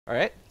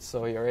Alright,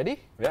 so you ready?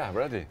 Yeah,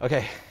 ready.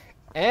 Okay,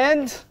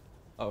 and...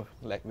 Oh,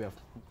 like we are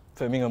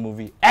filming a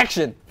movie.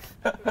 Action!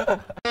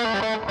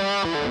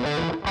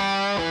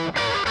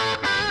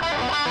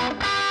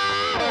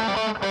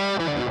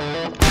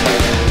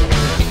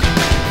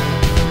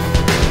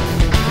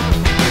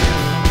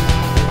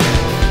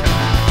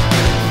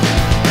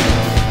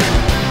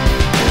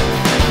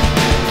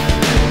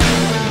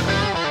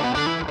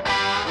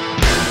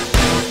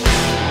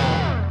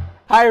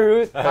 Hi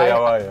Ruud. Hi,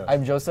 how are you?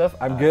 I'm Joseph.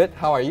 I'm good.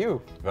 How are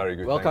you? Very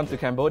good. Welcome to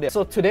Cambodia.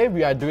 So today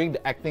we are doing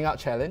the acting out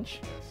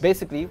challenge.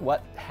 Basically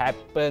what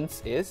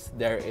happens is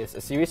there is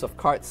a series of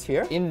cards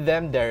here. In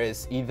them there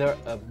is either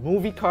a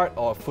movie card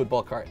or a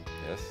football card.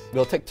 Yes.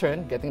 We'll take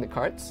turn getting the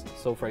cards.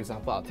 So for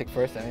example, I'll take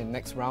first and then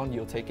next round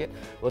you'll take it.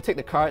 We'll take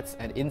the cards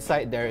and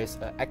inside there is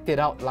an acted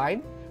out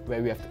line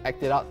where we have to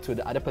act it out to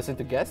the other person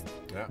to guess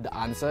the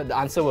answer. The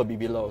answer will be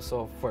below.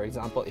 So for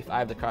example, if I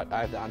have the card,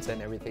 I have the answer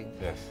and everything.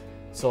 Yes.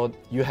 So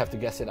you have to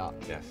guess it out.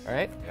 Yes.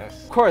 Alright?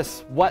 Yes. Of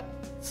course,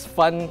 what's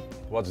fun?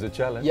 What's the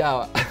challenge?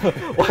 Yeah.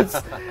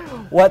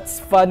 what's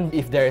fun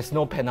if there is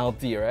no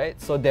penalty, right?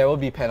 So there will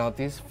be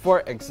penalties. For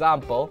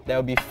example, there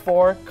will be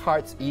 4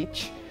 cards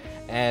each.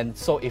 And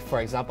so if, for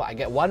example, I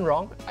get one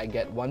wrong, I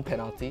get 1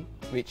 penalty,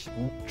 which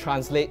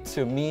translates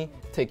to me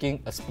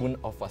taking a spoon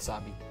of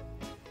wasabi.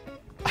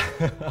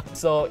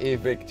 So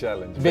if big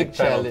challenge. Big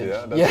challenge.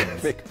 Penalty, yeah? That's yes.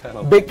 a big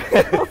penalty. Big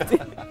penalty.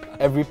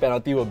 Every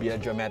penalty will be a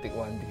dramatic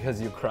one because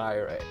you cry,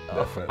 right?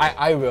 Definitely.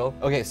 I will.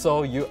 Okay,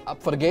 so you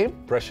up for the game?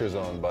 Pressure's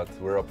on, but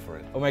we're up for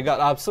it. Oh my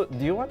god, so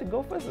do you want to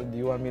go first or do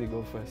you want me to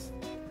go first?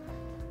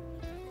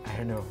 I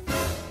don't know.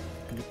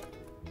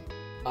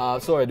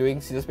 So we're doing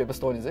scissors, paper,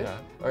 stone, is it? Yeah.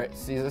 Alright,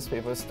 scissors,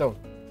 paper, stone.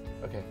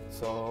 Okay,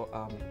 so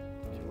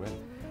You win.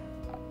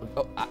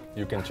 oh,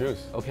 You can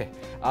choose. okay.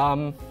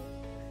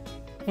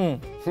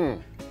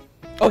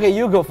 Okay,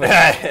 you go first.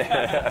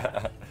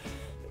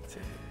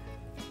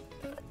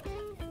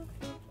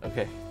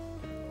 Okay.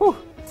 Whew.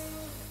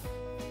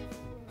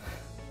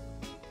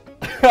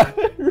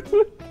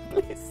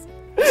 Please.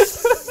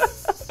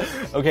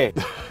 Okay.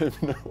 I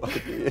have no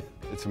idea.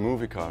 It's a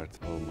movie card.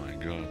 Oh my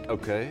god.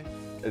 Okay.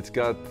 It's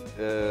got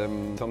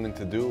something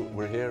to do.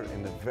 We're here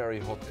in a very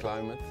hot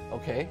climate.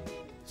 Okay.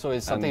 So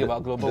it's something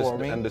about global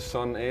warming. And the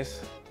sun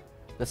is?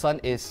 The sun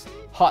is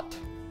hot,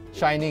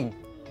 shining.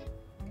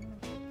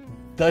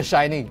 The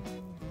Shining.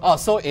 Oh,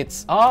 so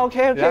it's... Oh,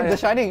 okay, okay, Yeah, yeah. The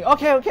Shining.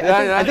 Okay, okay.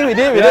 Yeah, I think we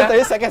did. We yeah. did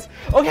 30 seconds.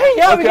 Okay,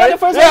 yeah, we Okay. got the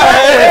first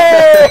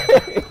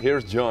Yeah. one.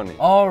 Here's Johnny.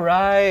 All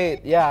right.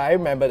 Yeah, I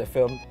remember the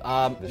film.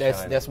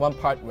 Shining. There's one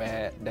part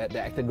where the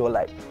actor go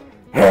like,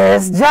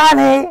 "Here's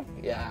Johnny."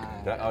 Yeah.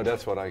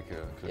 That's what I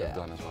could Yeah. have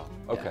done as well.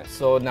 Yeah. Okay.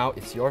 So now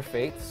it's your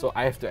fate. So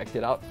I have to act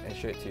it out and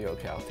show it to you.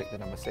 Okay, I'll take the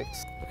number 6.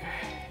 Okay.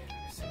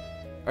 Let's see.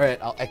 All right,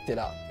 I'll act it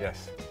out.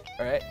 Yes.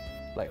 All right.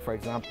 Like for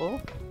example,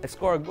 I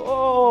score a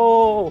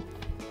goal.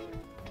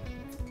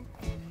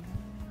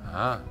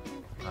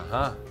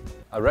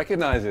 I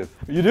recognize it.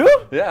 You do?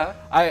 Yeah.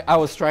 I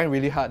was trying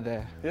really hard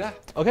there. Yeah.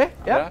 Okay?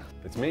 Yeah?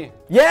 It's me.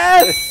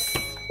 Yes!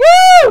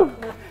 Woo!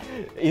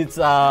 It's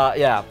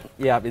yeah,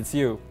 it's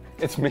you.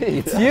 It's me.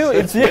 It's you,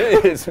 it's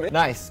you. It's me.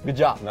 Nice, good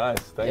job.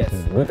 Nice, thank Yes.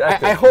 you. Good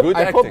acting. I hope Good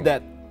I hope acting.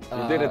 that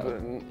You did it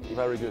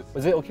very good.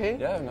 was it okay?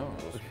 Yeah, no,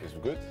 it was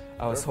good.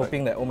 I was Perfect.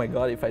 hoping that, oh my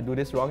god, if I do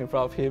this wrong in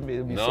front of him,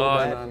 it'll be so No,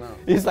 bad. no, no.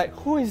 He's like,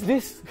 who is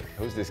this?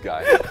 Who's this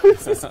guy?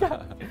 Who's this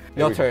guy?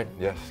 Your turn.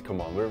 Yes,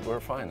 come on, we're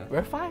fine. Huh?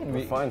 We're fine.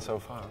 We're fine so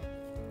far.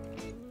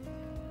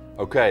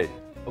 Okay,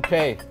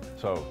 Okay.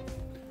 so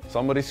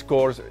somebody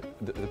scores,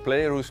 the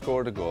player who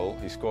scored a goal,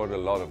 he scored a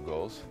lot of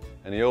goals,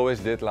 and he always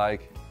did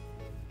like,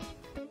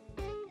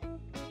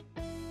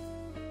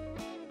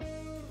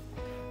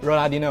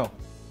 Ronaldinho.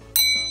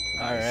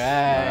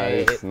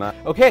 Alright. nice, nice.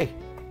 Okay,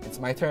 it's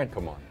my turn.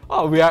 Come on.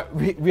 Oh, we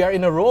are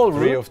in a roll,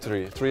 3 Ruud. of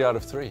 3, 3 out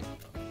of 3.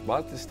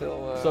 But it's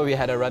still... So we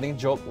had a running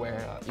joke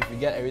where if we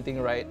get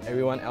everything right,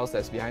 everyone else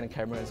that's behind the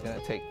camera is gonna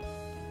take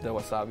the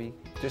wasabi.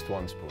 just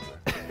 1 spoon.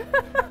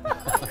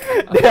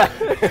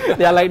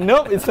 They're like,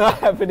 nope, it's not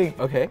happening.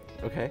 Okay,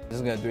 okay.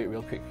 Just gonna do it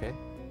real quick, okay?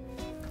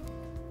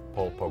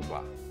 Paul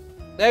Pogba.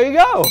 There you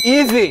go.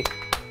 Easy.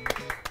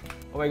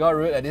 Oh my god,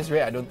 Ruud, at this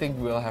rate, I don't think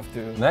we'll have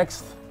to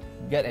Next,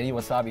 get any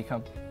wasabi.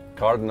 Come.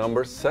 card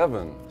number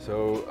 7.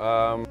 So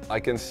I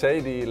can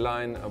say the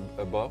line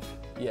above.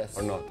 Yes.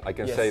 Or not? I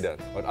can Yes. say that,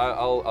 but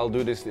I'll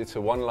do this. It's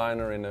a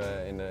one-liner in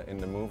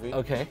the movie,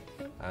 Okay.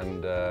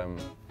 and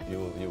you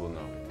will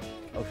know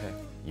it. Okay.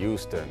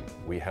 Houston,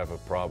 we have a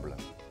problem.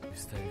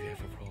 Houston, we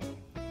have a problem.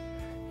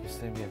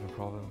 Houston, we have a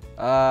problem.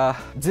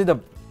 Is it a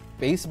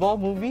baseball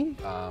movie?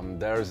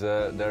 There's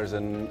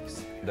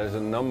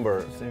a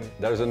number.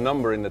 There's a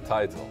number in the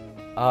title.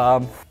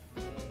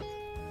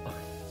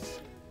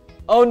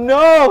 Oh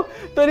no!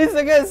 30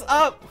 seconds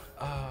up.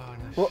 Oh,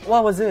 no.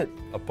 What was it?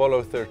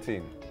 Apollo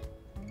 13.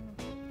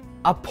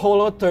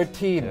 Apollo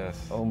 13. Yes.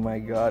 Oh my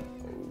god.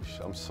 Oh,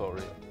 I'm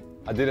sorry.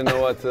 I didn't know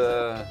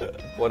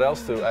what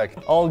else to act.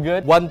 All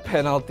good. 1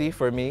 penalty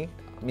for me.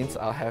 Means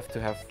I'll have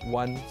to have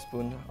 1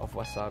 spoon of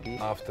wasabi.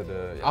 After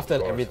the After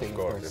of course, everything, of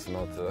of course. course.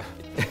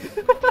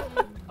 If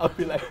not, I'll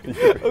be like,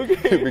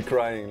 okay. You'll be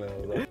crying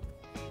now.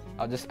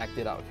 I'll just act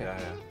it out, okay? Yeah,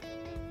 yeah.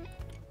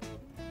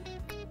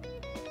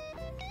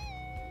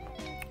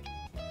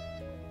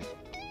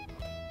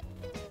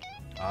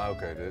 Ah,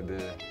 okay,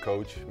 the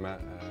coach,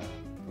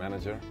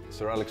 manager,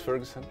 Sir Alex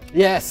Ferguson.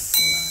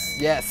 Yes!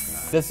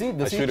 Yes! Nice.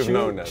 Does he should have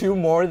known that. chew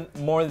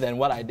more than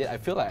what I did? I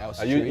feel like I was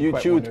chewing You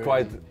quite chewed wondering.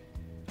 quite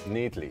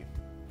neatly,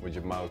 with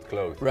your mouth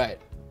closed. Right.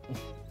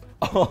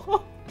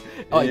 Oh,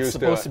 it's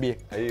supposed to be.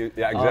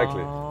 Yeah,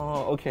 exactly.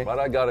 Oh, okay. But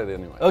I got it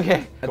anyway.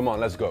 Okay. Come on,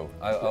 let's go.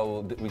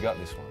 We got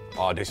this one.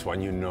 Oh, this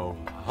one you know,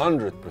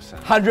 100%.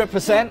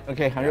 100%?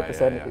 Okay, 100%. Yeah.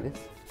 Look at this.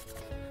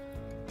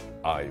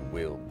 I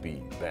will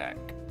be back.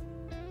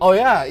 Oh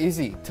yeah,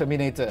 easy.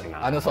 Terminator.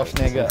 Arnold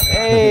Schwarzenegger.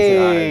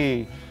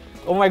 Hey!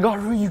 Oh my god,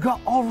 Rui, you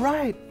got all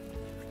right.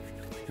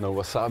 No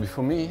wasabi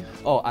for me.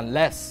 Oh,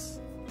 unless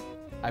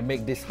I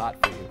make this hard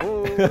for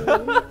you.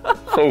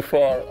 So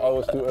far, I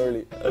was too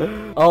early.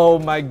 Oh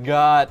my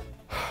god.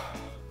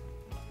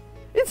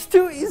 It's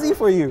too easy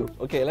for you.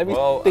 Okay, let me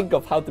think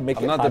of how to make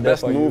it harder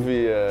for you. I'm not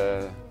the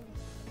best movie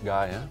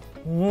guy, huh?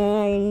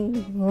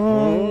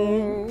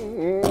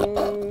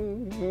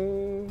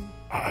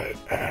 I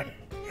am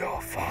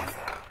your father.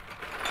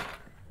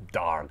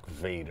 Darth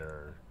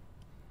Vader.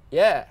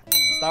 Yeah,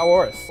 Star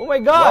Wars. Oh my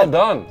god!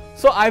 Well done!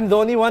 So I'm the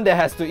only one that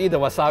has to eat the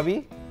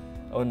wasabi?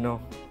 Oh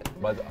no.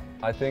 But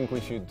I think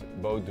we should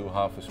both do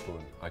half a spoon.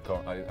 I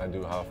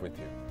do half with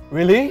you.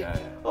 Really? Yeah.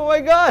 Oh my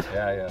god!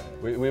 Yeah.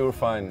 We were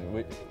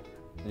fine.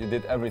 You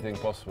did everything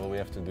possible. We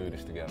have to do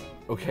this together.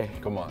 Okay.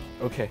 Come on.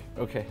 Okay.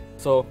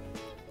 So,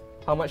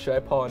 how much should I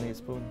pour on each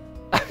spoon?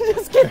 I'm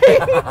just kidding!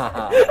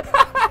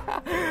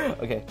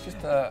 Okay. Just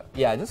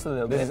yeah, just a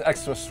little bit. This is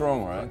extra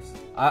strong, right?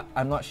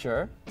 I'm not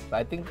sure, but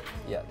I think,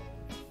 yeah,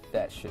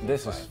 that should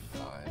This be is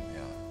fine,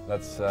 yeah.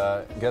 Let's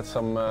get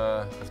some,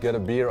 let's get a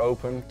beer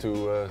open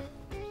to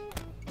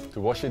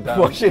wash it down.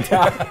 Wash it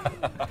down.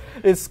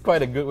 It's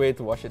quite a good way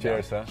to wash it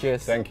Cheers, down. huh?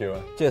 Cheers. Thank you.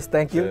 Cheers,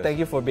 thank you. Cheers. Thank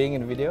you for being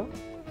in the video.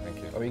 Thank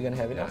you. Are we gonna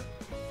have it now?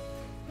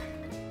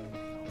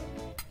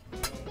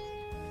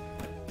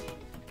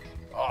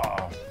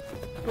 Oh.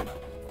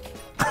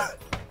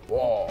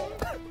 Whoa.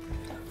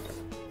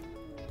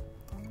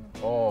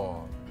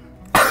 Oh.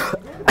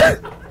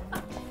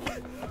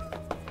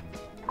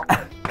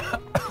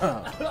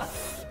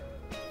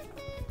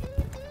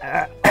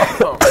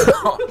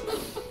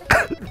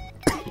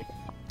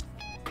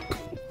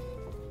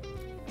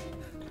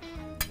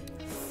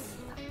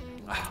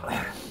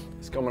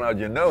 It's coming out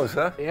your nose,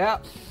 huh? Yeah.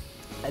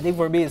 I think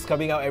for me it's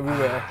coming out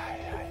everywhere.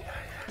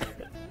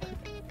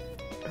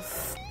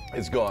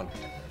 It's gone.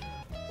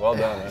 Well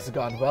done. It's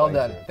gone. Well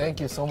done. Thank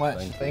you so much.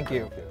 Thank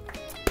you.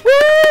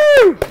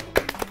 Woo!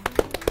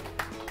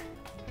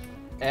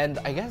 And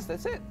I guess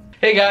that's it.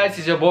 Hey guys,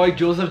 it's your boy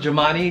Joseph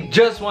Germani.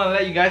 Just want to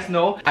let you guys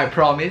know, I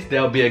promise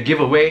there'll be a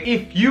giveaway.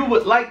 If you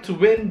would like to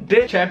win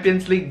the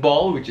Champions League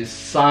ball, which is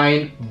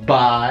signed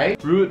by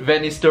RUUD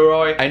VAN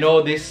NISTELROOY. I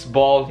know this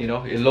ball, you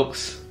know, it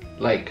looks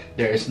like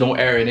there is no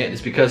air in it.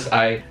 It's because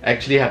I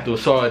actually have to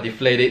sort of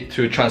deflate it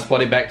to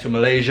transport it back to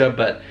Malaysia.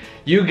 But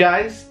you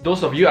guys,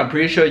 those of you, I'm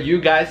pretty sure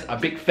you guys are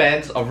big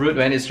fans of RUUD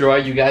VAN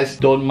NISTELROOY. You guys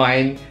don't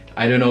mind,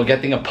 I don't know,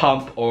 getting a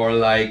pump or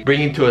like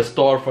bringing to a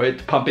store for it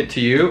to pump it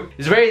to you.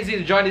 It's very easy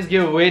to join this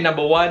giveaway.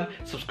 Number 1,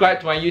 subscribe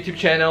to my YouTube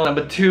channel.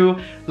 Number 2,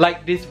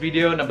 like this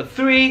video. Number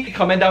 3,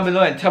 comment down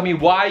below and tell me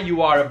why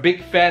you are a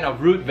big fan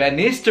of RUUD VAN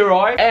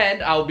NISTELROOY.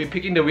 And I'll be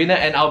picking the winner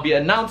and I'll be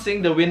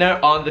announcing the winner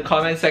on the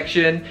comment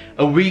section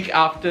a week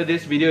after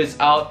this video is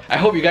out. I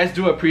hope you guys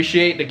do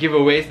appreciate the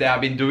giveaways that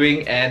I've been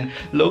doing, and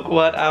look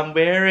what I'm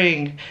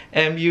wearing.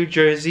 MU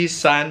jersey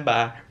signed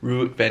by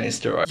RUUD VAN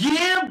NISTELROOY.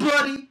 Yeah,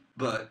 buddy!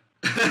 But